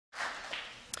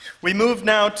We move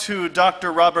now to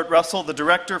Dr. Robert Russell, the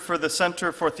Director for the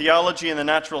Center for Theology and the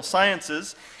Natural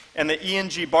Sciences, and the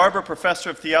E.N.G. Barbour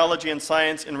Professor of Theology and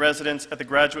Science in Residence at the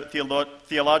Graduate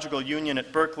Theological Union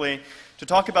at Berkeley, to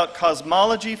talk about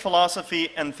cosmology, philosophy,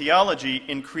 and theology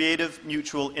in creative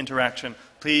mutual interaction.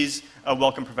 Please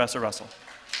welcome Professor Russell.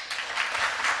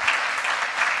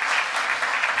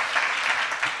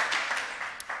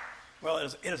 Well,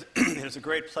 it is a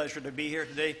great pleasure to be here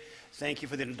today. Thank you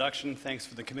for the introduction. Thanks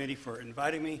for the committee for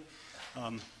inviting me.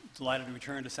 Delighted to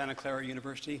return to Santa Clara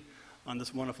University on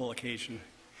this wonderful occasion.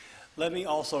 Let me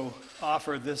also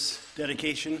offer this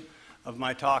dedication of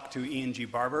my talk to E.N.G.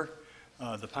 Barbour,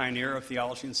 the pioneer of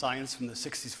theology and science from the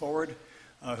 60s forward,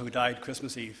 who died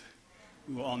Christmas Eve.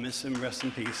 We will all miss him. Rest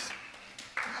in peace.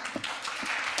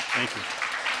 Thank you.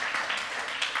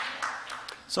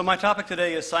 So my topic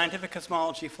today is scientific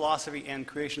cosmology, philosophy, and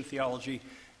creation theology,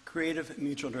 creative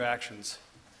mutual interactions.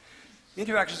 The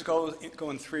interactions go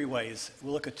in three ways.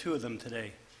 We'll look at two of them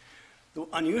today. The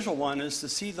unusual one is to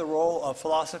see the role of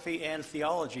philosophy and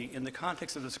theology in the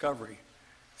context of discovery,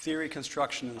 theory,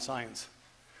 construction, and science.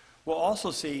 We'll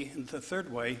also see, in the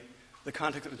third way, the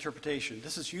context of interpretation.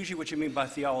 This is usually what you mean by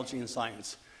theology and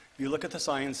science. You look at the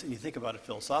science and you think about it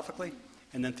philosophically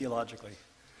and then theologically.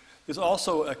 There's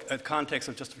also a context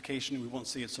of justification. We won't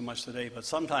see it so much today, but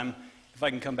sometime, if I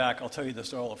can come back, I'll tell you the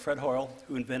story of Fred Hoyle,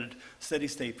 who invented steady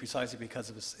state precisely because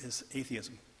of his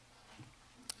atheism.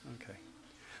 Okay.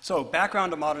 So,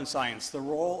 background of modern science, the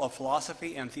role of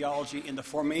philosophy and theology in the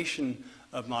formation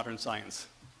of modern science.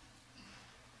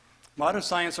 Modern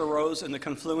science arose in the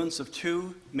confluence of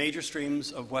two major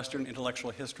streams of Western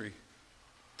intellectual history.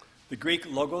 The Greek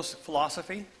logos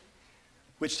philosophy,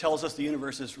 which tells us the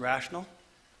universe is rational,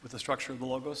 with the structure of the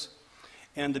logos,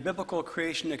 and the biblical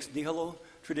creation ex nihilo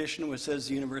tradition, which says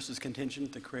the universe is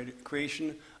contingent, the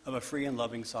creation of a free and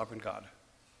loving sovereign God.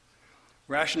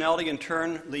 Rationality, in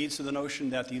turn, leads to the notion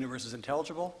that the universe is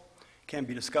intelligible, can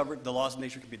be discovered, the laws of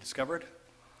nature can be discovered,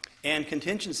 and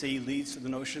contingency leads to the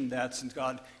notion that since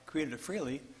God created it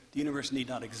freely, the universe need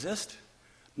not exist,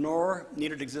 nor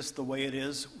need it exist the way it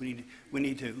is. We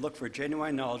need to look for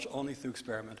genuine knowledge only through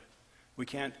experiment. We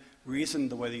can't reason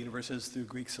the way the universe is through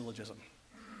Greek syllogism.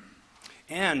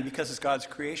 And because it's God's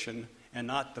creation and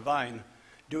not divine,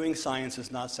 doing science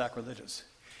is not sacrilegious.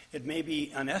 It may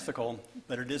be unethical,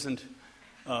 but it isn't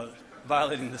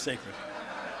violating the sacred.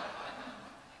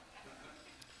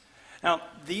 Now,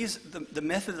 the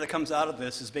method that comes out of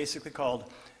this is basically called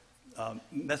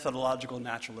methodological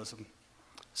naturalism.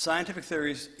 Scientific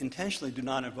theories intentionally do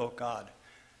not invoke God.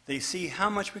 They see how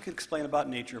much we can explain about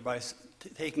nature by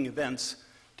taking events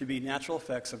to be natural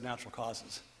effects of natural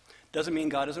causes. Doesn't mean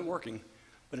God isn't working,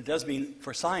 but it does mean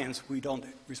for science we don't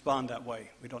respond that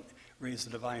way. We don't raise the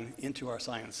divine into our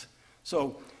science.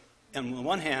 So, on the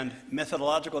one hand,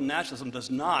 methodological naturalism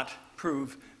does not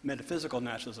prove metaphysical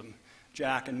naturalism.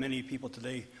 Jack and many people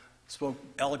today spoke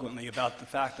eloquently about the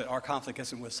fact that our conflict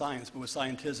isn't with science, but with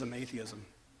scientism, atheism.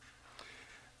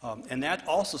 And that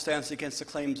also stands against the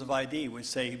claims of ID, which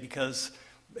say because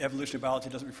evolutionary biology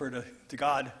doesn't refer to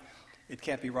God, it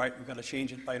can't be right. We've got to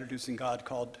change it by introducing God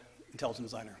called intelligent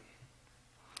designer.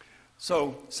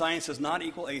 So science does not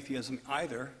equal atheism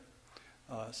either.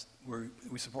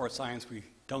 We support science. We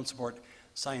don't support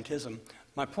scientism.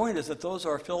 My point is that those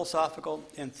are philosophical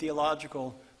and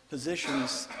theological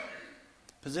positions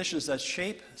that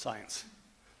shape science.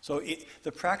 So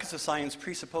the practice of science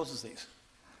presupposes these,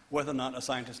 whether or not a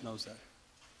scientist knows that.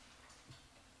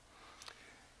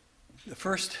 The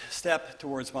first step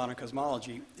towards modern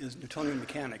cosmology is Newtonian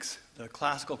mechanics, the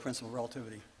classical principle of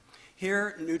relativity.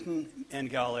 Here, Newton and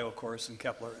Galileo, of course, and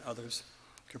Kepler and others,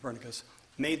 Copernicus,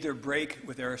 made their break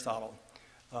with Aristotle.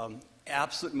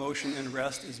 Absolute motion and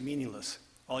rest is meaningless.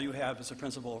 All you have is a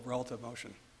principle of relative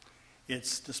motion.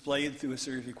 It's displayed through a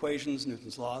series of equations,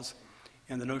 Newton's laws,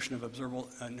 and the notion of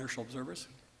inertial observers.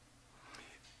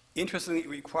 Interestingly, it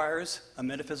requires a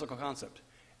metaphysical concept,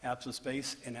 absolute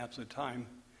space and absolute time.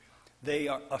 They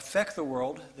affect the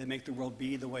world. They make the world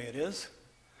be the way it is,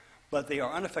 but they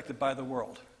are unaffected by the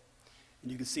world.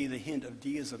 And you can see the hint of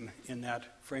deism in that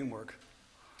framework.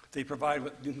 They provide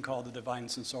what Newton called the divine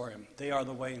sensorium. They are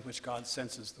the way in which God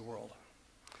senses the world.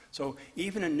 So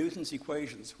even in Newton's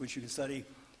equations, which you can study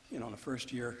in a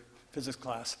first-year physics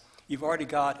class, you've already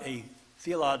got a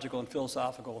theological and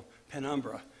philosophical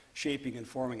penumbra shaping and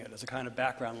forming it as a kind of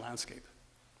background landscape.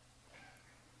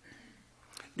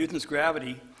 Newton's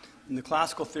gravity, in the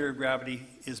classical theory of gravity,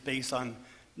 is based on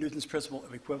Newton's principle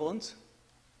of equivalence.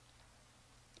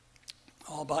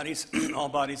 All bodies,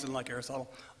 and like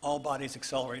Aristotle, all bodies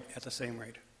accelerate at the same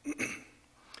rate.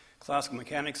 Classical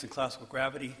mechanics and classical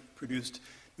gravity produced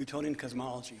Newtonian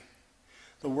cosmology.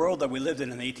 The world that we lived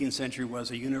in the 18th century was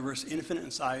a universe infinite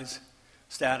in size,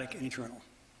 static, and eternal.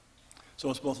 So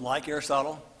it's both like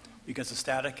Aristotle, because it's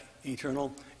static and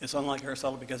eternal. It's unlike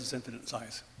Aristotle because it's infinite in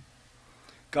size.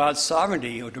 God's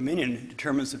sovereignty or dominion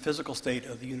determines the physical state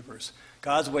of the universe.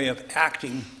 God's way of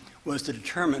acting was to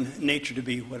determine nature to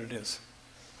be what it is.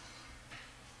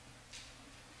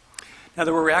 Now,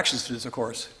 there were reactions to this, of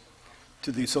course,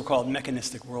 to the so-called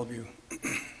mechanistic worldview.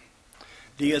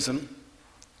 Deism,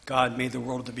 God made the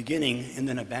world at the beginning and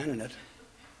then abandoned it.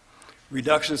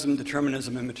 Reductionism,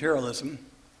 determinism, and materialism.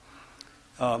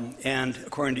 And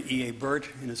according to E.A. Burt,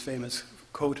 in his famous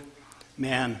quote,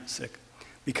 man,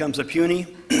 becomes a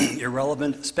puny,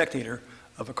 irrelevant spectator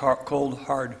of a cold,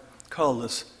 hard,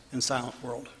 colorless, and silent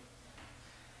world.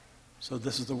 So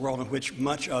this is the world in which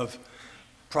much of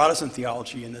Protestant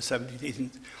theology in the 17th,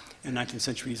 18th, and 19th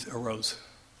centuries arose.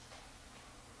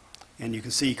 And you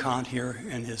can see Kant here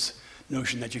and his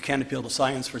notion that you can't appeal to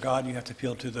science for God, you have to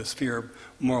appeal to the sphere of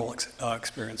moral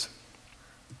experience.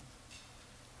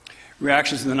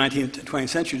 Reactions in the 19th and 20th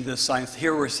century to this science,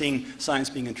 here we're seeing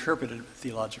science being interpreted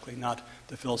theologically, not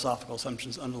the philosophical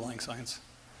assumptions underlying science.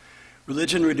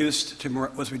 Religion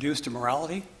was reduced to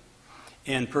morality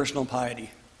and personal piety.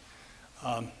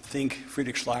 Think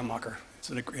Friedrich Schleiermacher,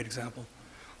 it's a great example.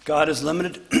 God is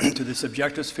limited to the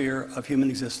subjective sphere of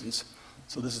human existence.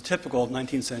 So this is typical of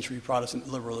 19th century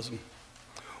Protestant liberalism.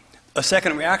 A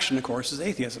second reaction, of course, is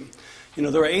atheism. You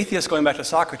know, there were atheists going back to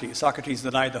Socrates. Socrates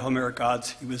denied the Homeric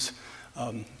gods. He was,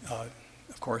 of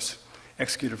course,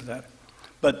 executed for that.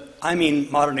 But I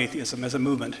mean modern atheism as a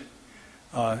movement.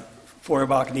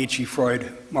 Feuerbach, Nietzsche,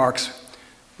 Freud, Marx,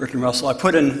 Bertrand Russell. I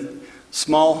put in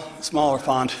smaller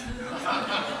font,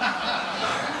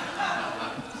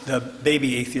 the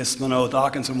baby atheists, Monod,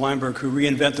 Dawkins, and Weinberg, who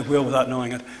reinvent the wheel without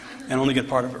knowing it and only get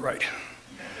part of it right.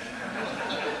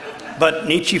 But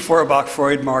Nietzsche, Feuerbach,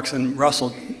 Freud, Marx, and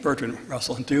Russell, Bertrand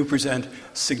Russell, do present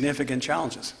significant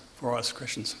challenges for us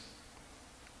Christians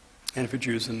and for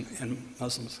Jews and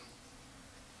Muslims.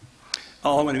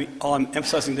 All I'm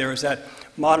emphasizing there is that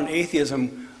modern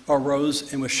atheism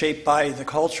arose and was shaped by the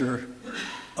culture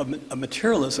of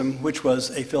materialism, which was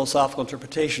a philosophical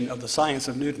interpretation of the science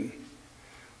of Newton.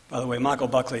 By the way, Michael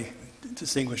Buckley,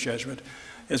 distinguished Jesuit,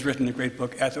 has written a great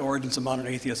book, At the Origins of Modern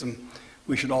Atheism.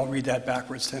 We should all read that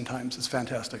backwards 10 times. It's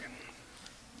fantastic.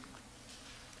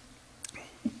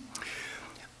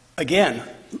 Again,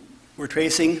 we're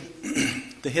tracing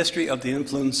the history of the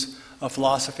influence of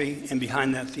philosophy and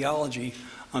behind that theology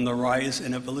on the rise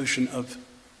and evolution of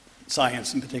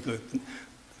science, in particular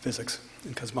physics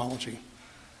and cosmology.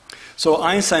 So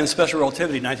Einstein's special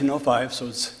relativity, 1905, so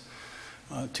it's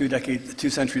 2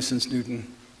 centuries since Newton.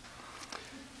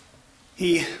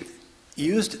 He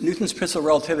used Newton's principle of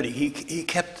relativity. He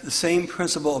kept the same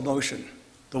principle of motion,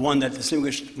 the one that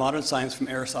distinguished modern science from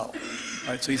Aristotle.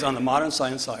 Right? So he's on the modern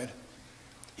science side.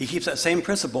 He keeps that same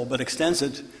principle, but extends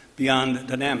it beyond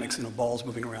dynamics, balls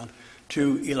moving around,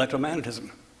 to electromagnetism.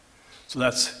 So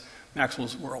that's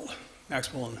Maxwell's world,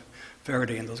 Maxwell and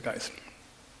Faraday and those guys.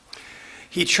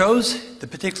 He chose the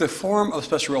particular form of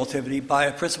special relativity by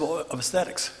a principle of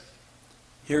aesthetics.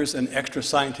 Here's an extra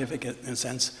scientific, in a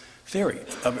sense, theory,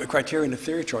 a criterion of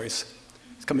theory choice.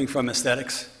 It's coming from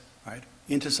aesthetics, right,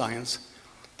 into science,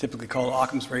 typically called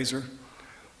Occam's razor.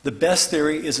 The best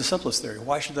theory is the simplest theory.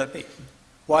 Why should that be?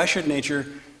 Why should nature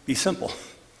be simple,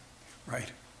 right?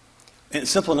 And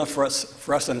it's simple enough for us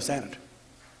to understand it.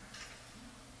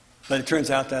 But it turns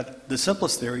out that the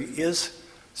simplest theory is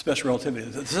special relativity.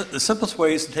 The simplest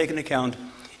way is to take into account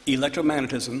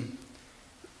electromagnetism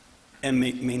and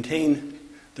maintain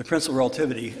the principle of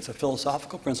relativity as a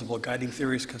philosophical principle guiding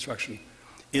theory's construction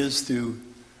is through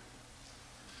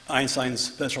Einstein's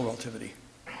special relativity.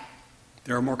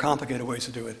 There are more complicated ways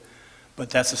to do it, but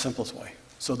that's the simplest way.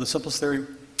 So the simplest theory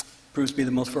proves to be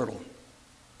the most fertile.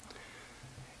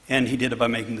 And he did it by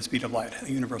making the speed of light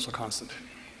a universal constant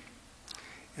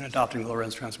and adopting the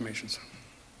Lorentz transformations.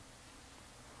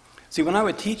 See, when I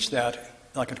would teach that,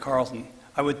 like at Carleton,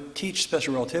 I would teach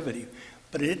special relativity,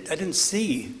 but I didn't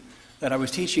see that I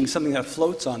was teaching something that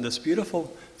floats on this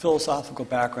beautiful philosophical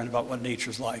background about what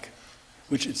nature's like,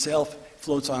 which itself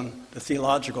floats on the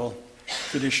theological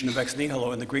tradition of ex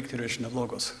nihilo and the Greek tradition of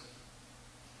logos.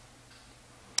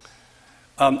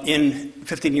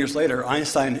 15 years later,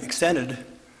 Einstein extended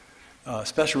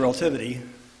special relativity,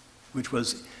 which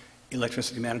was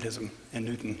electricity, magnetism, and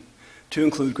Newton, to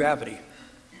include gravity.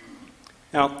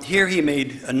 Now, here he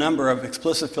made a number of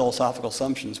explicit philosophical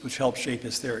assumptions which helped shape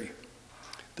his theory.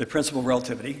 The principle of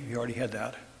relativity, he already had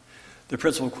that. The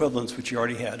principle of equivalence, which he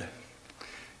already had,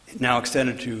 now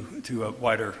extended to a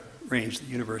wider range of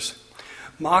the universe.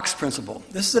 Mach's principle.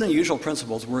 This is an unusual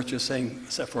principle. It's worth just saying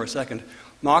for a second.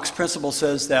 Mach's principle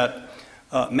says that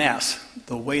mass,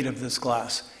 the weight of this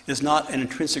glass, is not an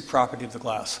intrinsic property of the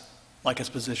glass, like its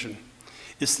position.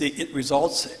 It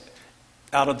results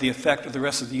out of the effect of the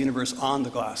rest of the universe on the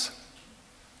glass.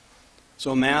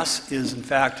 So mass is, in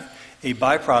fact, a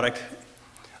byproduct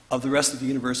of the rest of the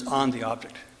universe on the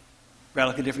object.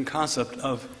 Radically different concept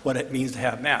of what it means to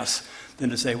have mass than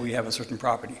to say we have a certain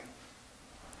property.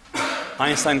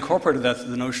 Einstein incorporated that to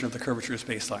the notion of the curvature of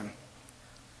spacetime.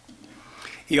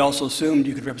 He also assumed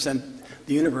you could represent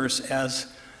the universe as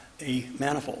a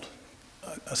manifold,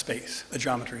 a space, a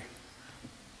geometry.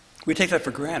 We take that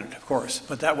for granted, of course,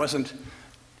 but that wasn't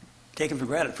taken for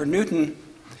granted. For Newton,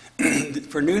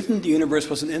 the universe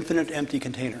was an infinite empty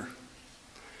container.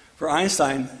 For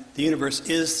Einstein, the universe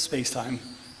is spacetime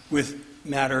with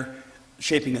matter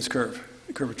shaping its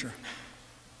curvature.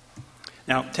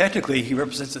 Now, technically, he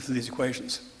represents it through these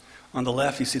equations. On the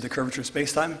left, you see the curvature of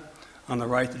spacetime. On the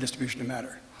right, the distribution of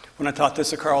matter. When I taught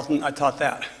this at Carleton, I taught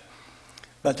that.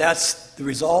 But that's the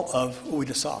result of what we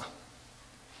just saw.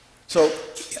 So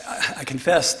I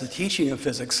confess the teaching of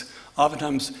physics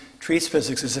oftentimes treats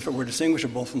physics as if it were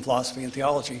distinguishable from philosophy and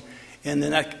theology, and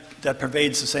then that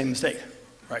pervades the same mistake,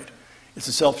 right? It's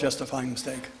a self-justifying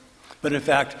mistake. But in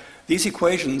fact, these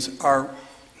equations are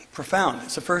profound.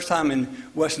 It's the first time in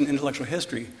Western intellectual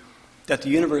history that the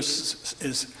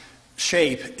universe's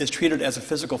shape is treated as a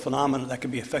physical phenomenon that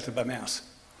can be affected by mass.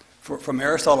 From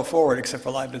Aristotle forward, except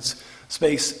for Leibniz,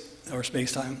 space or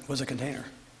space-time was a container.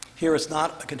 Here it's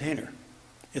not a container.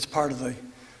 It's part of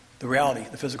the reality,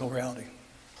 the physical reality.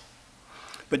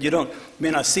 But you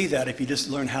may not see that if you just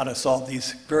learn how to solve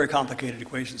these very complicated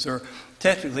equations.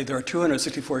 Technically, there are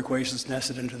 264 equations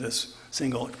nested into this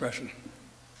single expression.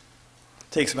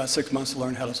 It takes about 6 months to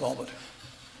learn how to solve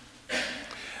it.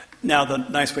 Now, the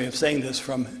nice way of saying this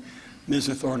from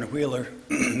Misner, Thorne, and Wheeler,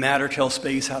 matter tells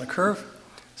space how to curve,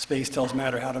 space tells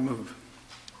matter how to move.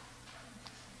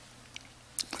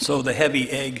 So the heavy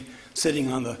egg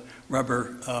sitting on the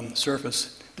rubber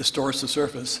surface distorts the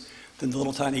surface, then the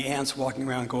little tiny ants walking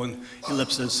around going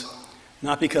ellipses,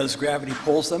 not because gravity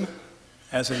pulls them,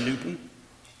 as in Newton,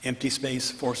 empty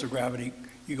space, force of gravity,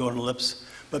 you go in an ellipse,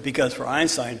 but because for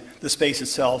Einstein, the space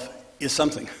itself is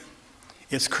something.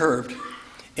 It's curved,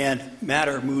 and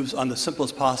matter moves on the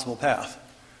simplest possible path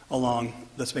along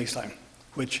the spacetime,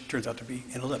 which turns out to be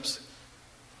an ellipse.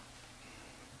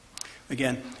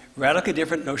 Again, radically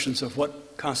different notions of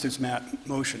what constitutes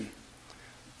motion.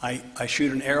 I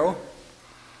shoot an arrow.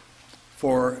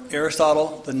 For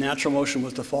Aristotle, the natural motion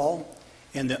was to fall,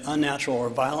 and the unnatural or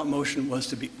violent motion was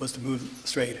to move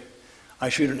straight. I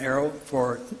shoot an arrow.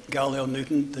 For Galileo and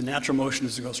Newton, the natural motion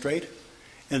is to go straight,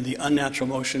 and the unnatural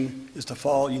motion is to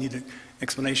fall. You need an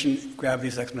explanation.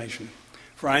 Gravity's explanation.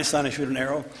 For Einstein, I shoot an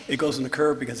arrow. It goes in the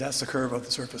curve because that's the curve of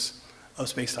the surface of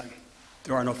spacetime.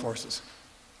 There are no forces.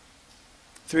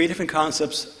 Three different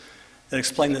concepts that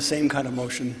explain the same kind of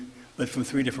motion, but from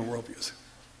three different worldviews.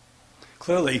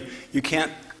 Clearly, you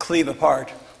can't cleave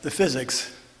apart the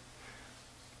physics.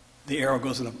 The arrow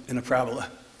goes in a parabola,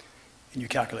 and you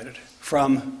calculate it,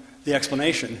 from the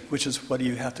explanation, which is what do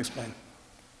you have to explain,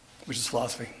 which is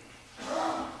philosophy.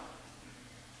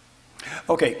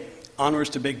 Okay, onwards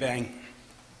to Big Bang.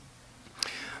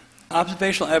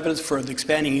 Observational evidence for the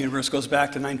expanding universe goes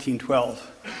back to 1912.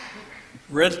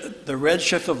 The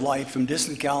redshift of light from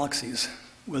distant galaxies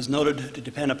was noted to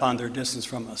depend upon their distance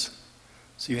from us.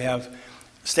 So you have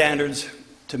standards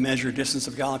to measure distance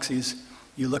of galaxies.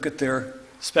 You look at their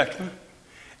spectrum,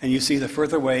 and you see the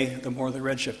further away, the more they're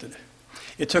redshifted.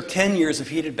 It took 10 years of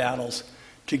heated battles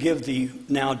to give the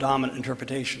now dominant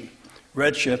interpretation.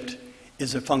 Redshift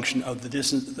is a function of the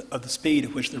distance, of the speed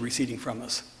at which they're receding from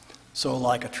us. So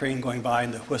like a train going by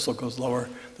and the whistle goes lower,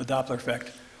 the Doppler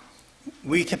effect.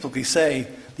 We typically say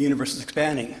the universe is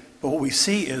expanding, but what we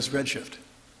see is redshift.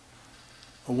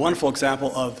 A wonderful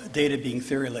example of data being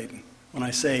theory-laden. When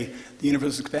I say the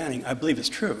universe is expanding, I believe it's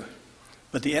true,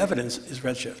 but the evidence is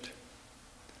redshift.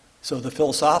 So the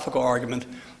philosophical argument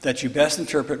that you best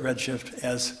interpret redshift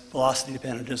as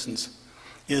velocity-dependent distance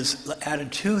is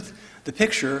added to the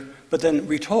picture, but then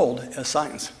retold as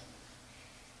science.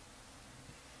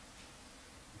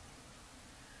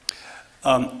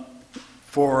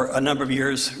 For a number of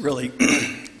years, really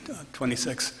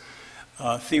 26,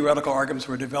 theoretical arguments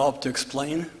were developed to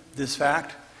explain this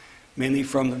fact, mainly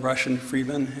from the Russian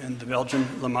Friedman and the Belgian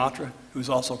Lemaitre, who's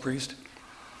also a priest.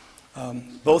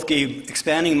 Both gave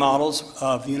expanding models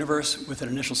of the universe with an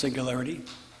initial singularity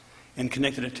and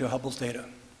connected it to Hubble's data.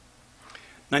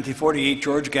 1948,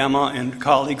 George Gamow and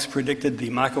colleagues predicted the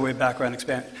microwave background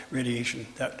radiation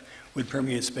that would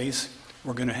permeate space.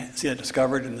 We're going to see that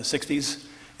discovered in the 60s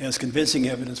as convincing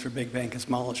evidence for Big Bang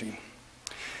cosmology.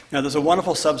 Now, there's a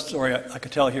wonderful sub-story I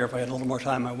could tell here. If I had a little more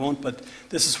time, I won't, but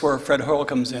this is where Fred Hoyle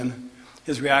comes in.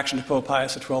 His reaction to Pope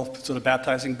Pius XII sort of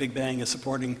baptizing Big Bang as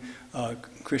supporting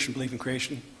Christian belief in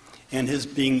creation. And his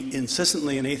being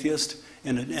insistently an atheist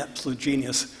and an absolute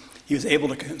genius, he was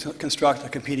able to construct a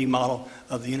competing model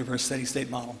of the universe steady-state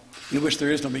model, in which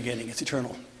there is no beginning. It's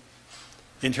eternal,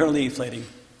 internally inflating,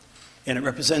 and it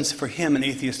represents for him an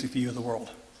atheistic view of the world.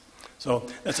 So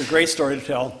that's a great story to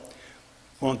tell.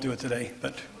 Won't do it today,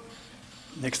 but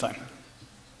next time.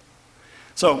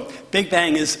 So Big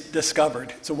Bang is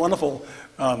discovered. It's a wonderful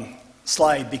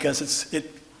slide because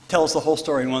it tells the whole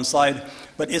story in one slide.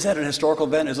 But is that an historical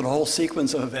event? Is it a whole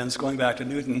sequence of events going back to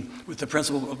Newton with the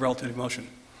principle of relative motion,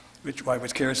 which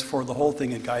carries forward the whole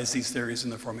thing and guides these theories in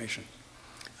their formation?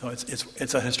 So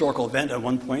it's a historical event at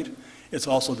one point. It's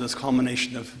also this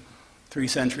culmination of 3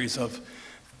 centuries of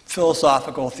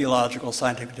philosophical, theological,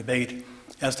 scientific debate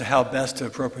as to how best to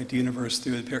appropriate the universe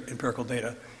through empirical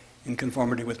data in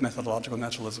conformity with methodological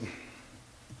naturalism.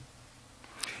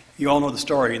 You all know the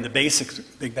story. In the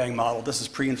basic Big Bang model, this is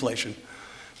pre-inflation.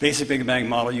 Basic Big Bang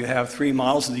model, you have 3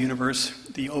 models of the universe,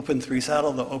 the open 3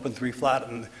 saddle, the open 3 flat,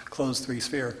 and the closed 3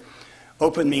 sphere.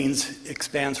 Open means it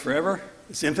expands forever.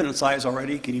 It's infinite size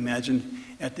already. Can you imagine?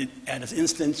 At its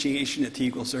instantiation at t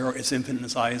equals 0, it's infinite in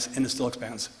size, and it still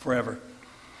expands forever.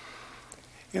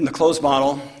 In the closed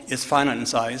model, it's finite in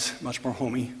size, much more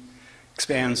homey,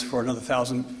 expands for another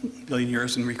 1,000 billion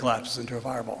years and recollapses into a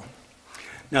fireball.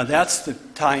 Now that's the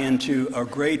tie-in to a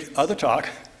great other talk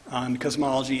on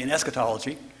cosmology and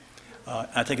eschatology.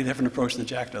 I take a different approach than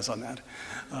Jack does on that,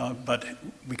 but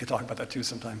we could talk about that too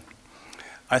sometime.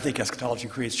 I think eschatology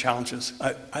creates challenges.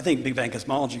 I think Big Bang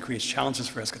cosmology creates challenges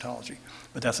for eschatology,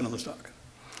 but that's another talk.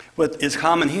 What is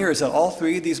common here is that all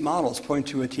 3 of these models point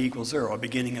to a t equals 0, a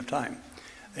beginning of time,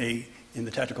 in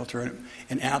the technical term,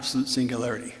 an absolute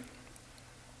singularity.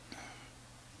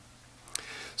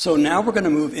 So now we're going to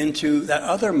move into that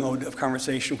other mode of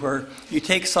conversation where you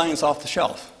take science off the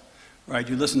shelf, right?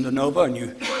 You listen to Nova and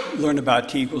you learn about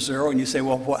t equals 0 and you say,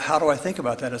 well, how do I think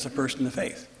about that as a person of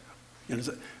faith?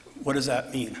 What does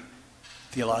that mean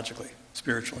theologically,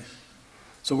 spiritually?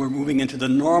 So we're moving into the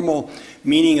normal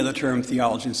meaning of the term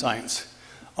theology and science.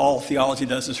 All theology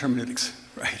does is hermeneutics,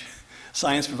 right?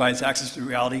 Science provides access to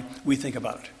reality. We think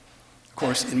about it. Of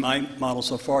course, in my model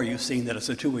so far, you've seen that it's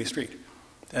a two-way street.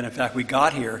 That, in fact, we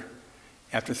got here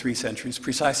after 3 centuries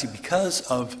precisely because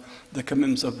of the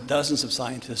commitments of dozens of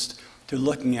scientists to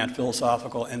looking at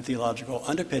philosophical and theological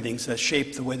underpinnings that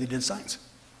shape the way they did science.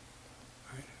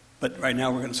 Right? But right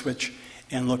now we're going to switch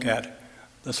and look at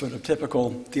the sort of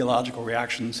typical theological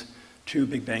reactions to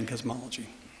Big Bang cosmology.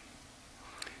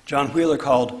 John Wheeler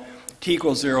called t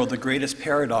equals 0 the greatest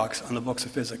paradox on the books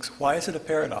of physics. Why is it a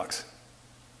paradox?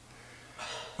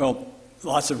 Well,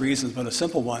 lots of reasons, but a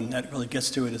simple one that really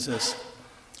gets to it is this.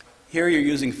 Here you're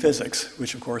using physics,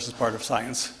 which of course is part of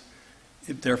science.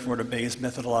 Therefore, it obeys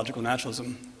methodological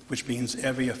naturalism, which means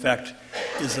every effect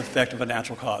is the effect of a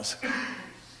natural cause.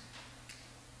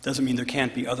 Doesn't mean there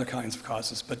can't be other kinds of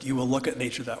causes, but you will look at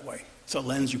nature that way. It's a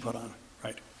lens you put on,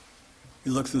 right?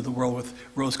 You look through the world with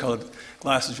rose-colored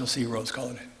glasses, you'll see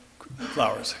rose-colored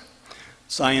flowers.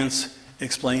 Science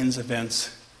explains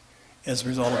events as a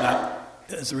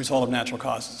result of natural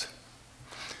causes.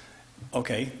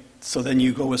 Okay, so then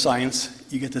you go with science,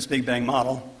 you get this Big Bang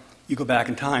model, you go back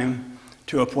in time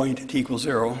to a point t equals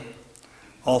 0.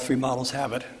 All 3 models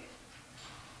have it,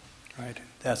 right?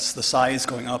 That's the size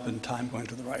going up and time going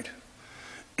to the right.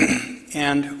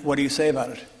 And what do you say about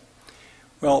it?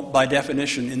 Well, by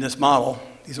definition, in this model,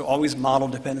 these are always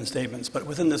model-dependent statements, but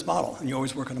within this model, and you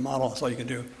always work on a model, that's all you can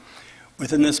do.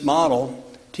 Within this model,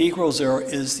 t equals 0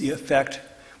 is the effect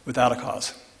without a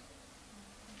cause.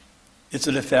 It's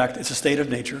an effect, it's a state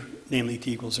of nature, namely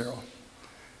t equals 0.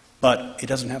 But it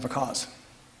doesn't have a cause.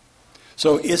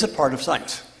 So is it part of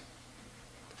science?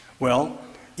 Well,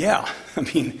 yeah. I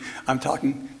mean, I'm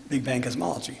talking Big Bang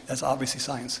cosmology. That's obviously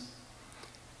science.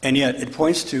 And yet it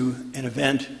points to an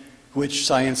event which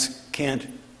science can't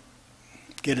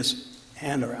get its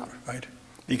hand around, right?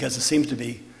 Because it seems to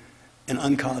be an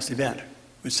uncaused event,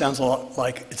 which sounds a lot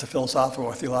like it's a philosophical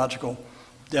or theological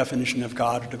definition of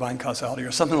God or divine causality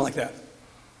or something like that.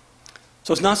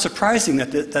 So it's not surprising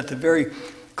that the very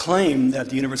claim that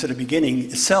the universe had a beginning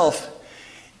itself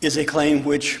is a claim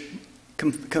which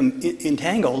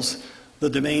entangles the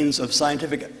domains of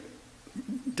scientific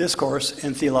discourse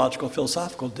and theological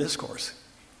philosophical discourse.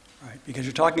 Right? Because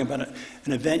you're talking about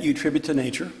an event you attribute to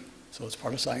nature, so it's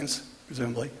part of science,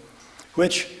 presumably,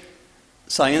 which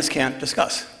science can't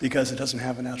discuss because it doesn't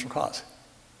have a natural cause.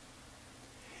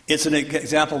 It's an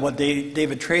example of what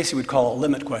David Tracy would call a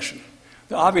limit question.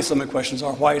 The obvious limit questions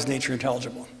are, why is nature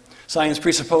intelligible? Science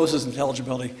presupposes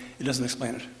intelligibility, it doesn't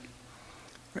explain it.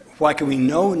 Why can we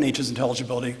know nature's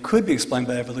intelligibility? Could be explained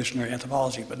by evolutionary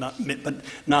anthropology, but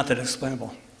not that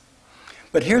explainable.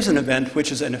 But here's an event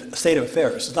which is a state of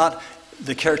affairs. It's not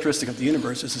the characteristic of the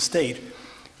universe, it's a state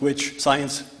which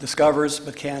science discovers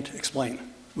but can't explain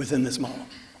within this model.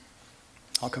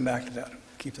 I'll come back to that.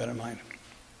 Keep that in mind.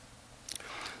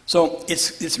 So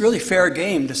it's really fair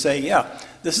game to say, yeah,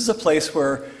 this is a place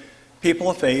where people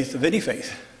of faith, of any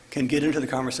faith, can get into the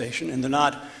conversation, and they're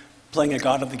not playing a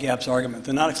God of the gaps argument.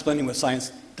 They're not explaining what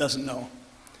science doesn't know.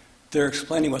 They're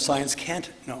explaining what science can't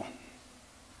know,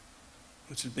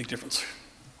 which is a big difference.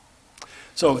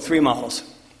 So 3 models.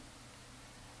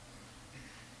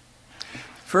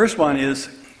 First one is,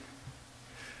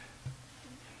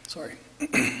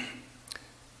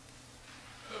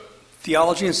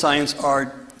 theology and science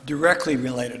are directly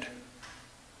related.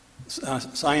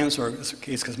 Science, or in this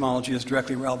case cosmology, is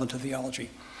directly relevant to theology.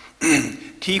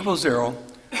 T = 0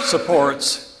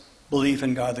 supports belief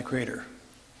in God the Creator.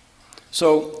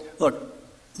 So, look,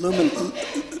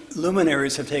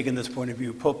 luminaries have taken this point of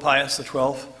view. Pope Pius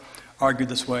XII argued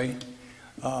this way,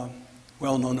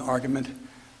 well-known argument,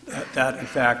 that in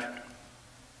fact,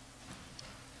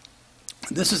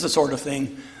 this is the sort of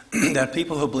thing that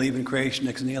people who believe in creation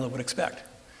ex nihilo would expect.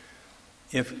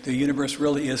 If the universe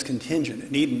really is contingent,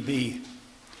 it needn't be.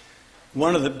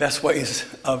 One of the best ways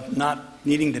of not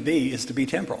needing to be is to be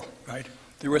temporal, right?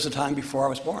 There was a time before I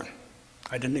was born.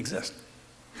 I didn't exist.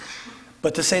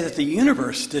 But to say that the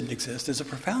universe didn't exist is a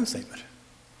profound statement.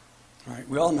 Right?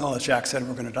 We all know, as Jack said,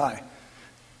 we're going to die.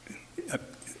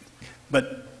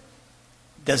 But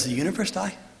does the universe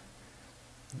die?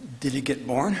 Did it get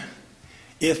born?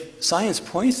 If science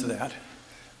points to that,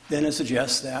 then it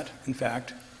suggests that, in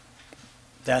fact,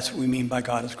 that's what we mean by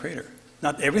God as creator.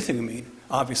 Not everything we mean,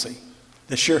 obviously.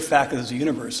 The sheer fact that there's a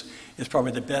universe is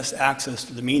probably the best access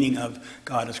to the meaning of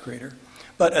God as creator.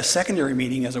 But a secondary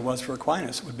meaning, as it was for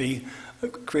Aquinas, would be a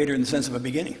creator in the sense of a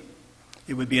beginning.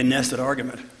 It would be a nested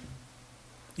argument.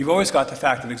 You've always got the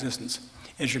fact of existence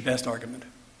as your best argument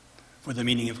for the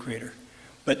meaning of creator.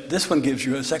 But this one gives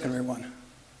you a secondary one.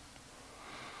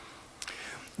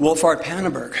 Wolfhart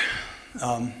Pannenberg,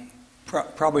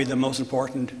 probably the most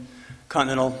important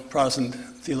continental Protestant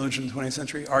theologian of the 20th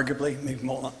century, arguably, maybe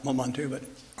Moltmann too, but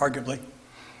arguably,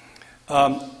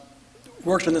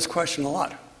 worked on this question a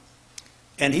lot.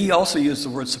 And he also used the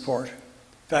word support.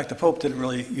 In fact, the Pope didn't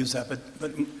really use that, but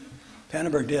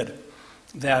Pannenberg did.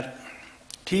 That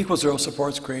T = 0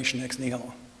 supports creation ex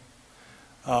nihilo.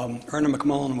 Ernest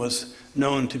McMullen was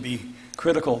known to be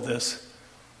critical of this,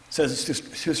 says it's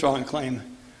too strong a claim.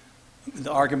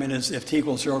 The argument is if T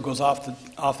 = 0 goes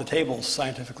off the tables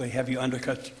scientifically, have you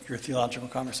undercut your theological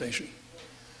conversation?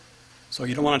 So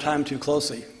you don't want to time too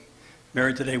closely.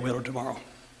 Married today, widowed tomorrow.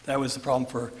 That was the problem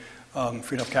for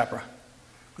Friedrich Capra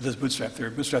with his bootstrap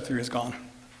theory. Bootstrap theory is gone.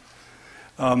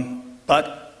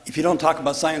 But if you don't talk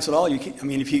about science at all, you can't, I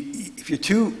mean, if you're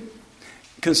too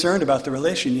concerned about the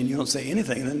relation and you don't say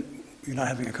anything, then you're not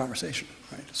having a conversation.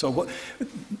 Right? So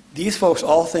these folks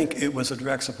all think it was a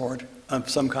direct support of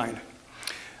some kind.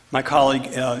 My colleague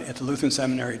at the Lutheran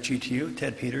Seminary at GTU,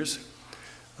 Ted Peters,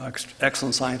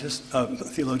 excellent scientist,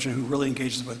 theologian who really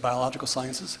engages with biological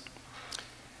sciences,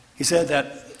 he said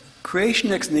that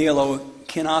creation ex nihilo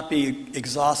cannot be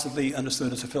exhaustively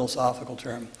understood as a philosophical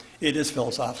term. It is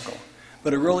philosophical,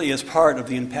 but it really is part of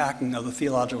the unpacking of the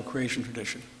theological creation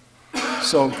tradition.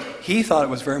 So he thought it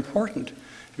was very important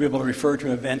to be able to refer to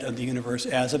an event of the universe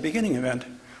as a beginning event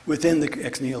within the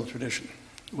ex nihilo tradition.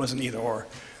 It wasn't either or,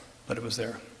 but it was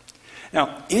there.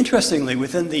 Now, interestingly,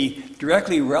 within the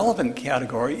directly relevant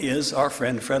category is our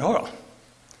friend Fred Hoyle.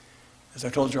 As I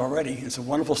told you already, it's a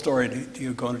wonderful story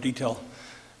to go into detail.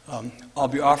 I'll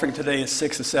be offering today at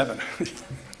 6 to 7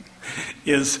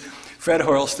 is Fred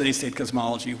Hoyle's steady-state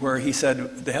cosmology, where he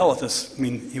said, the hell with this. I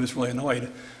mean, he was really annoyed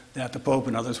that the Pope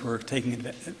and others were taking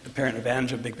apparent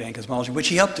advantage of Big Bang cosmology, which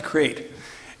he helped to create.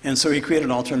 And so he created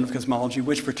an alternative cosmology,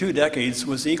 which for 2 decades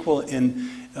was equal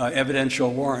in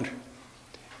evidential warrant.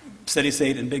 Steady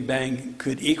state and Big Bang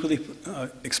could equally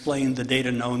explain the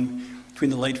data known between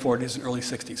the late 40s and early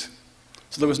 60s.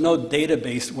 So there was no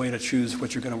data-based way to choose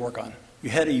what you're going to work on. You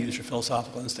had to use your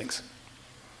philosophical instincts.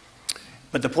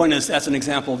 But the point is, that's an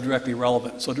example of directly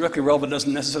relevant. So directly relevant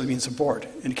doesn't necessarily mean support.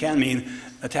 It can mean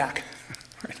attack.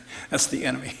 Right? That's the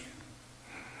enemy.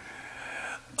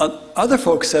 Other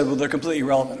folks said, well, they're completely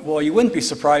irrelevant. Well, you wouldn't be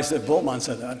surprised if Boltzmann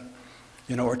said that,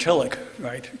 or Tillich,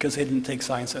 right? Because they didn't take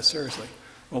science that seriously.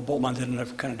 Well, Boltzmann did in a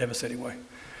kind of devastating way.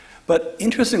 But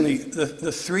interestingly,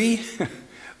 the three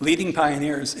leading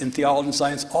pioneers in theology and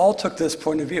science all took this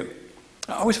point of view.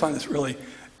 I always find this really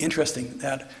interesting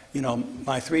that,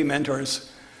 my three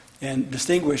mentors and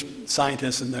distinguished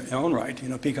scientists in their own right,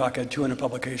 Peacock had 200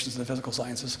 publications in the physical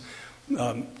sciences.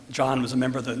 John was a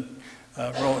member of the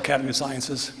Royal Academy of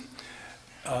Sciences.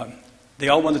 They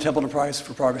all won the Templeton Prize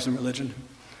for Progress in Religion.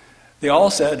 They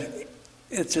all said,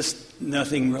 it's just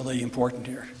nothing really important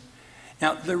here.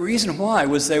 Now, the reason why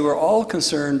was they were all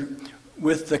concerned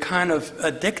with the kind of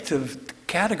addictive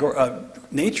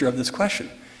nature of this question.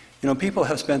 People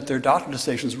have spent their doctoral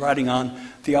dissertations writing on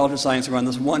theology and science around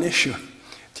this one issue,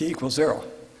 T = 0.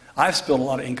 I've spilled a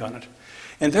lot of ink on it.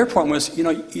 And their point was,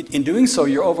 in doing so,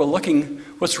 you're overlooking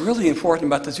what's really important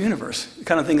about this universe, the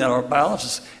kind of thing that our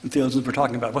biologists and theologians were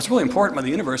talking about. What's really important about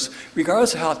the universe,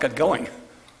 regardless of how it got going,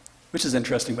 which is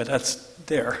interesting, but that's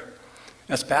there.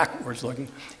 That's backwards looking,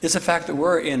 is the fact that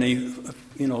we're in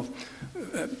a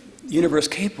universe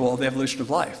capable of the evolution of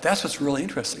life. That's what's really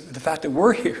interesting. The fact that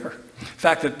we're here, the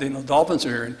fact that dolphins are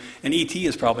here, and E.T.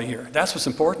 is probably here. That's what's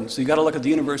important. So you've got to look at the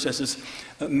universe as this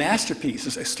masterpiece,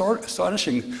 this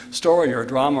astonishing story or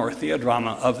drama or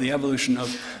theodrama of the evolution of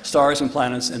stars and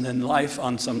planets and then life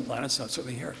on some planets, not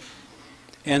certainly here.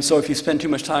 And so if you spend too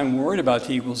much time worried about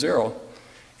T = 0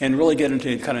 and really get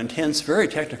into kind of intense, very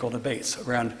technical debates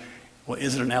around, well,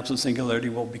 is it an absolute singularity?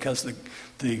 Well, because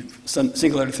the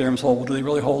singularity theorems hold, well, do they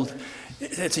really hold?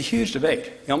 It's a huge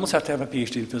debate. You almost have to have a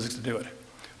Ph.D. in physics to do it.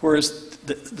 Whereas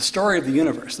the story of the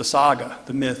universe, the saga,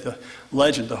 the myth, the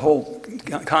legend, the whole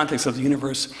context of the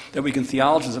universe that we can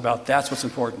theologize about, that's what's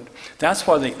important. That's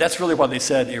really why they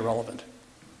said irrelevant.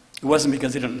 It wasn't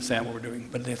because they didn't understand what we're doing,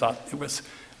 but they thought it was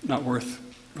not worth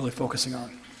really focusing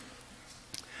on.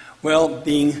 Well,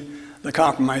 being the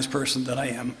compromised person that I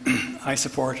am, I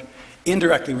support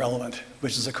indirectly relevant,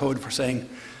 which is a code for saying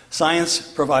science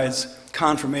provides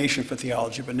confirmation for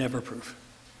theology, but never proof.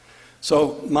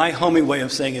 So my homey way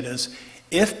of saying it is,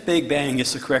 if Big Bang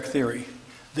is the correct theory,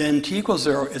 then T =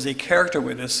 0 is a character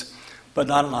witness, but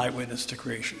not an eyewitness to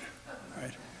creation.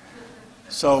 Right?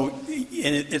 So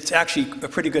and it's actually a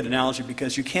pretty good analogy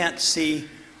because you can't see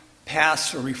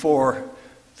past or before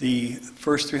the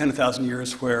first 300,000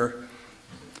 years where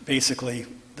basically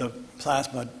the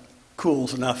plasma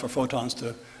cools enough for photons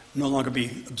to no longer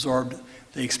be absorbed.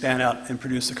 They expand out and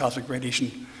produce the cosmic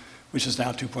radiation, which is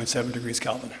now 2.7 degrees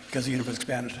Kelvin because the universe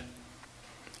expanded.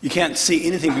 You can't see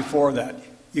anything before that.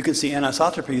 You can see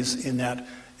anisotropies in that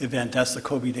event. That's the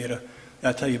COBE data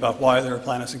that tell you about why there are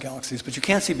planets and galaxies, but you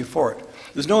can't see before it.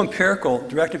 There's no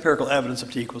direct empirical evidence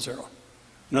of T = 0.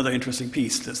 Another interesting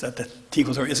piece is that the T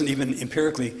 = 0 isn't even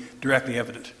empirically directly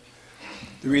evident.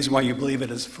 The reason why you believe it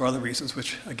is for other reasons,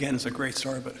 which again is a great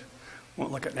story, but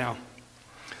won't look at now.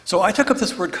 So I took up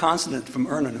this word consonant from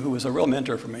Eerdmans, who was a real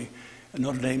mentor for me at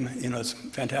Notre Dame. It's a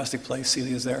fantastic place.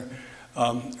 Celia's there.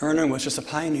 Eerdmans was just a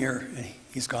pioneer, and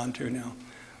he's gone too now.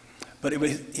 But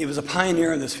he was a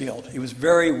pioneer in this field. He was a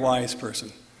very wise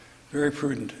person, very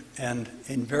prudent, and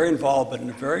very involved, but in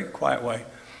a very quiet way.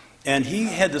 And he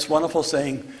had this wonderful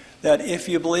saying that if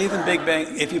you believe in Big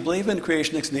Bang, if you believe in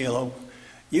creation ex nihilo,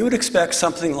 you would expect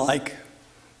something like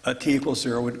a T =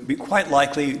 0 would be quite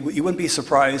likely. You wouldn't be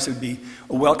surprised. It would be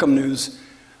a welcome news,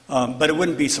 but it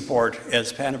wouldn't be support,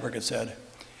 as Pannenberg had said.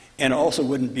 And it also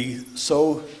wouldn't be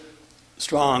so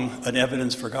strong an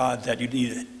evidence for God that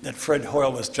that Fred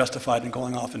Hoyle was justified in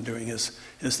going off and doing his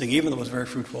thing, even though it was a very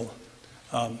fruitful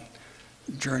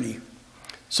journey.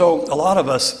 So a lot of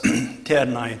us, Ted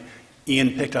and I,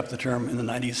 Ian picked up the term in the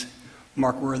 90s.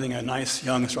 Mark Worthing, a nice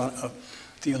young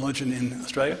theologian in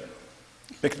Australia,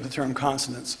 picked up the term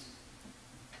consonants.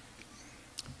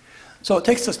 So it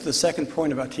takes us to the second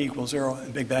point about T = 0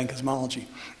 and Big Bang cosmology.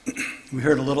 We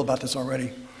heard a little about this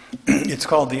already. It's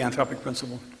called the anthropic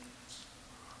principle.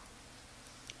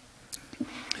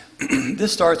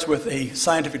 This starts with a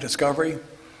scientific discovery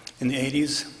in the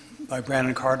 80s by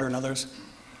Brandon Carter and others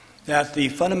that the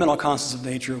fundamental constants of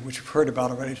nature, which we've heard about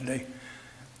already today,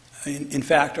 in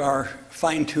fact are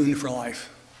fine-tuned for life.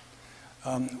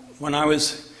 When I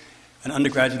was an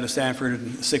undergraduate at Stanford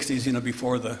in the 60s,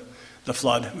 before the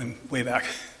flood, way back,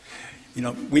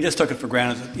 we just took it for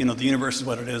granted that, the universe is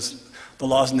what it is, the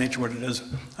laws of nature what it is.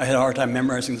 I had a hard time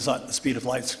memorizing the speed of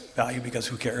light's value because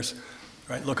who cares,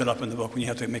 right? Look it up in the book when you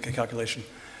have to make a calculation.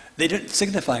 They didn't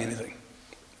signify anything.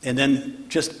 And then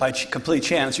just by complete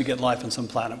chance, you get life on some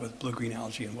planet with blue-green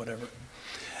algae and whatever.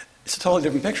 It's a totally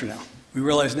different picture now. We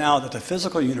realize now that the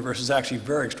physical universe is actually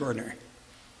very extraordinary.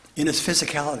 in its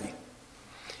physicality.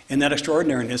 And that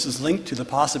extraordinariness is linked to the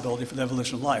possibility for the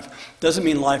evolution of life. Doesn't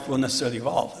mean life will necessarily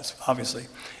evolve, obviously.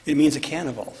 It means it can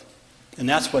evolve. And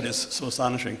that's what is so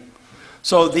astonishing.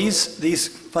 So these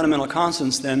fundamental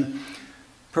constants then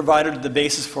provided the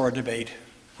basis for a debate,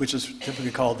 which is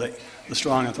typically called the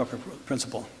strong anthropic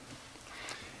principle.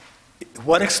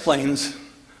 What explains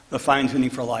the fine-tuning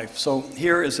for life? So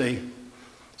here is a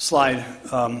slide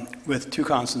with two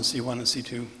constants, C1 and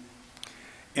C2.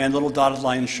 And little dotted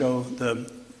lines show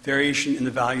the variation in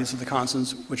the values of the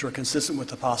constants, which are consistent with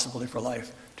the possibility for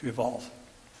life to evolve.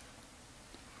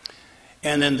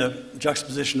 And then the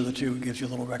juxtaposition of the two gives you a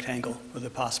little rectangle with the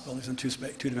possibilities in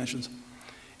two dimensions.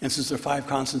 And since there are 5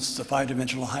 constants, it's a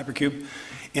 5-dimensional hypercube,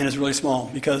 and it's really small,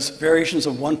 because variations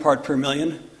of 1 part per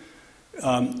million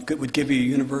would give you a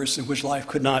universe in which life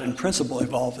could not, in principle,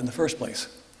 evolve in the first place.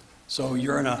 So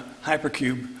you're in a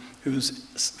hypercube whose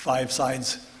 5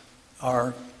 sides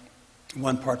are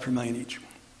 1 part per million each.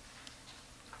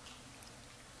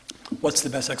 What's the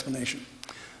best explanation?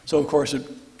 So, of course, it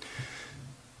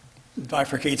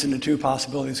bifurcates into 2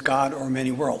 possibilities, God or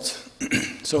many worlds.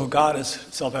 So God is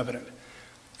self-evident.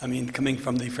 I mean, coming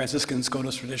from the Franciscan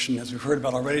Scotus tradition, as we've heard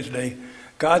about already today,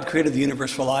 God created the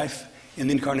universe for life, and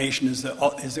the incarnation is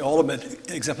the ultimate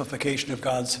exemplification of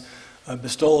God's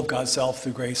bestowal of God's self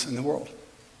through grace in the world.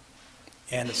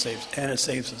 And it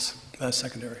saves us. That's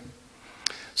secondary.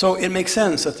 So it makes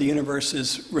sense that the universe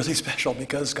is really special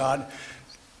because God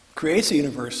creates the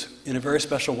universe in a very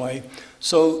special way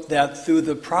so that through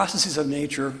the processes of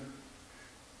nature,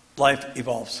 life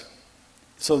evolves.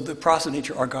 So the processes of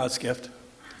nature are God's gift.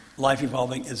 Life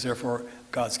evolving is therefore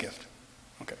God's gift.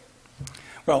 Okay.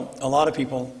 Well, a lot of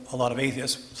people, a lot of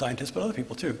atheists, scientists, but other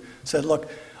people too, said,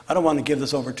 look, I don't want to give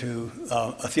this over to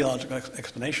a theological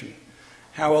explanation.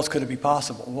 How else could it be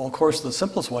possible? Well, of course, the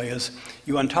simplest way is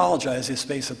you ontologize the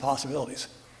space of possibilities.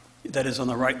 That is, on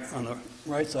the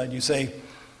right side, you say,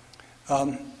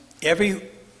 every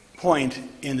point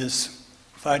in this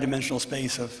 5-dimensional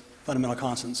space of fundamental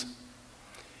constants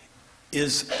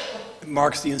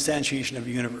marks the instantiation of a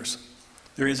universe.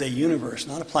 There is a universe,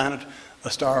 not a planet, a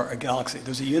star, a galaxy.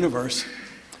 There's a universe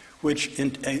which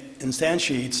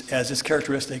instantiates as its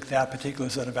characteristic that particular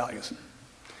set of values.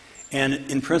 And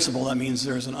in principle, that means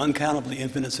there's an uncountably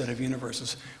infinite set of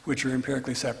universes which are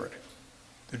empirically separate.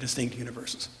 They're distinct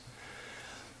universes.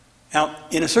 Now,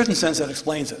 in a certain sense, that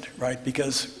explains it, right?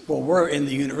 Because, well, we're in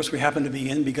the universe we happen to be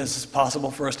in because it's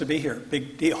possible for us to be here.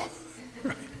 Big deal.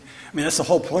 Right? I mean, that's the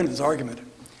whole point of this argument.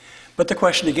 But the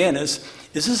question again is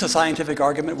this a scientific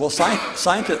argument? Well,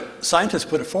 scientists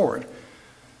put it forward.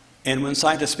 And when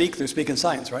scientists speak, they're speaking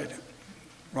science, right?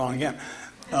 Wrong again.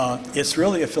 It's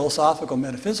really a philosophical,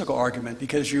 metaphysical argument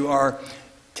because you are,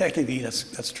 technically,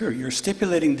 that's true, you're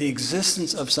stipulating the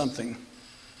existence of something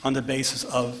on the basis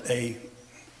of a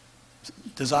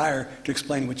desire to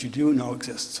explain what you do know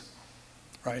exists,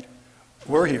 right?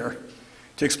 We're here.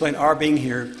 To explain our being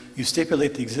here, you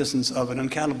stipulate the existence of an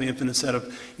uncountably infinite set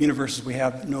of universes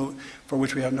for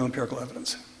which we have no empirical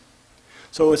evidence.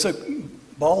 So it's a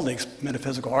baldly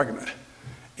metaphysical argument.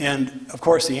 And, of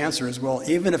course, the answer is, well,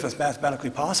 even if it's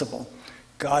mathematically possible,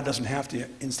 God doesn't have to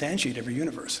instantiate every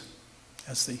universe.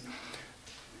 That's the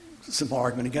simple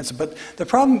argument against it. But the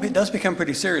problem does become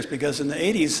pretty serious because in the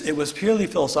 80s, it was purely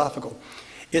philosophical.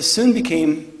 It soon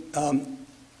became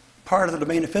part of the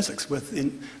domain of physics with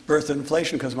birth of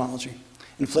inflation cosmology.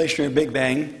 Inflationary Big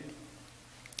Bang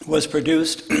was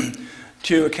produced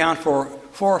to account for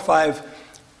 4 or 5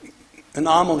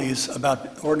 anomalies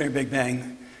about ordinary Big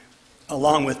Bang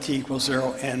along with t equals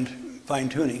 0 and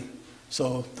fine-tuning.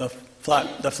 So the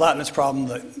flatness problem,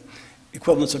 the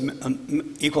equivalence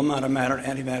of equal amount of matter,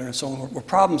 antimatter, and so on were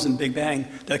problems in Big Bang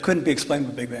that couldn't be explained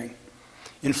with Big Bang.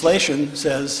 Inflation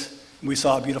says, we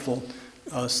saw a beautiful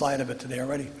slide of it today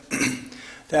already,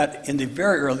 that in the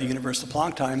very early universe, the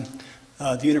Planck time,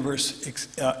 the universe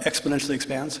exponentially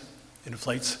expands, it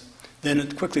inflates, then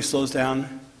it quickly slows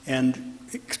down and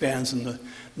expands in the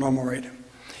normal rate.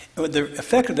 The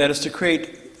effect of that is to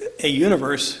create a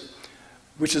universe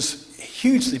which is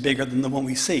hugely bigger than the one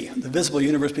we see. The visible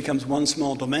universe becomes one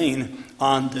small domain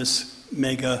on this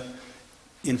mega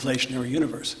inflationary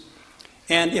universe.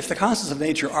 And if the constants of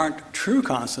nature aren't true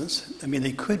constants, I mean,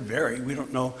 they could vary. We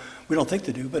don't know, we don't think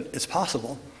they do, but it's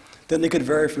possible. Then they could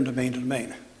vary from domain to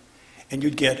domain. And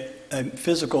you'd get a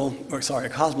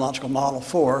cosmological model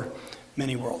for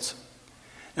many worlds.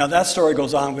 Now that story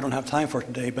goes on, we don't have time for it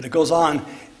today, but it goes on,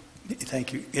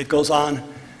 thank you, it goes on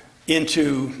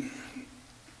into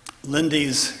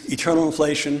Lindy's eternal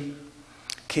inflation,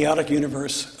 chaotic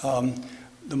universe,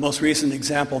 The most recent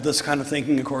example of this kind of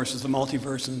thinking, of course, is the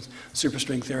multiverse and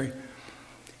superstring theory.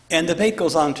 And debate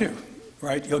goes on too,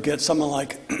 right? You'll get someone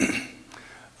like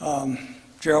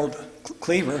Gerald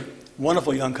Cleaver,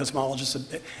 wonderful young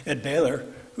cosmologist at Baylor,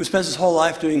 who spends his whole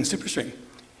life doing superstring.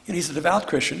 And he's a devout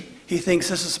Christian. He thinks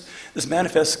this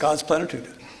manifests God's plenitude.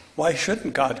 Why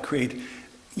shouldn't God create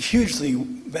hugely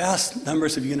vast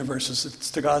numbers of universes?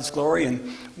 It's to God's glory,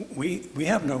 and we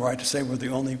have no right to say we're the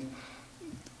only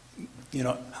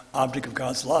object of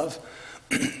God's love.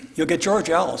 You'll get George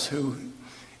Ellis, who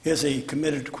is a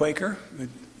committed Quaker, who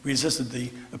resisted the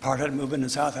apartheid movement in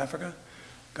South Africa,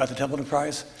 got the Templeton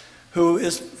Prize, who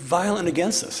is violent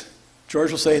against this.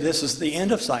 George will say this is the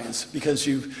end of science because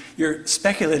you're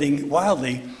speculating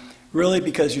wildly, really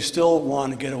because you still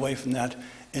want to get away from that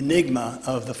enigma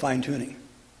of the fine-tuning.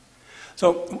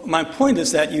 So my point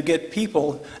is that you get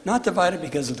people not divided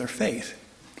because of their faith.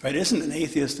 Right? It isn't an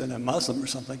atheist and a Muslim or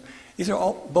something. These are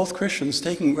all both Christians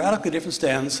taking radically different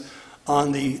stands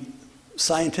on the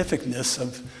scientificness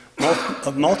of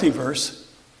multiverse,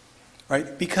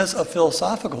 right? Because of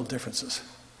philosophical differences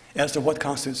as to what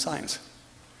constitutes science.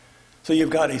 So you've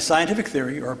got a scientific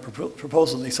theory, or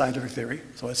supposedly scientific theory,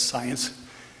 so it's science,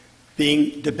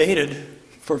 being debated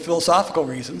for philosophical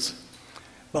reasons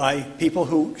by people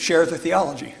who share the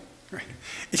theology. Right?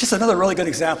 It's just another really good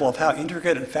example of how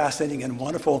intricate and fascinating and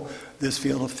wonderful this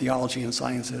field of theology and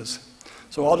science is.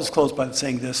 So I'll just close by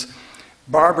saying this.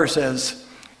 Barbour says,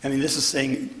 this is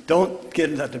saying, don't get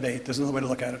into that debate. There's another way to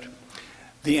look at it.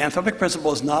 The anthropic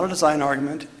principle is not a design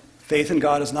argument. Faith in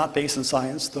God is not based on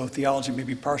science, though theology may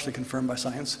be partially confirmed by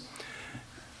science.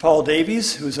 Paul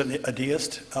Davies, who's a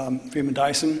deist, Freeman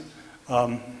Dyson,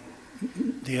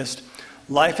 deist.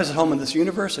 Life is at home in this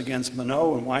universe against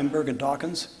Monod and Weinberg and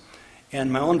Dawkins.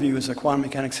 And my own view is that quantum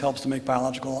mechanics helps to make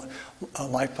biological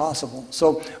life possible.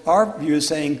 So our view is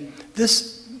saying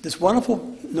this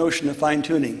wonderful notion of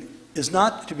fine-tuning is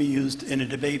not to be used in a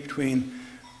debate between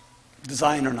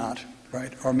design or not,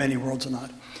 right, or many worlds or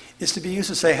not. It's to be used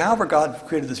to say, however God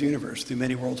created this universe, through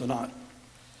many worlds or not,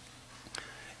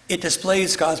 it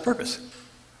displays God's purpose.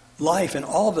 Life in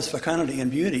all of its fecundity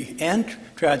and beauty and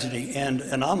tragedy and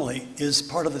anomaly is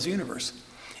part of this universe.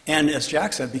 And as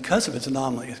Jack said, because of its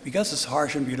anomaly, because it's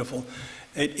harsh and beautiful,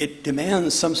 it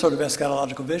demands some sort of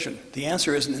eschatological vision. The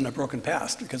answer isn't in a broken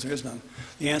past, because there is none.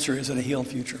 The answer is in a healed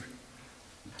future.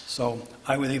 So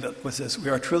I would leave it with this.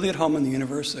 We are truly at home in the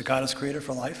universe that God has created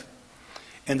for life.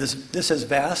 And this has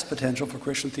vast potential for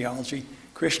Christian theology,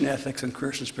 Christian ethics, and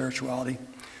Christian spirituality.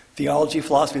 Theology,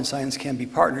 philosophy, and science can be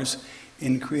partners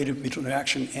in creative mutual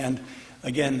interaction. And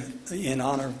again, in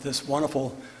honor of this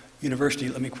wonderful university,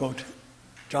 let me quote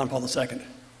John Paul II.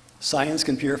 Science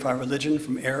can purify religion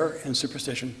from error and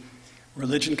superstition.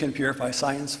 Religion can purify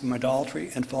science from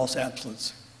idolatry and false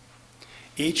absolutes.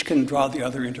 Each can draw the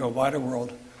other into a wider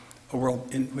world, a world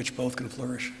in which both can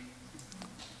flourish.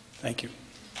 Thank you.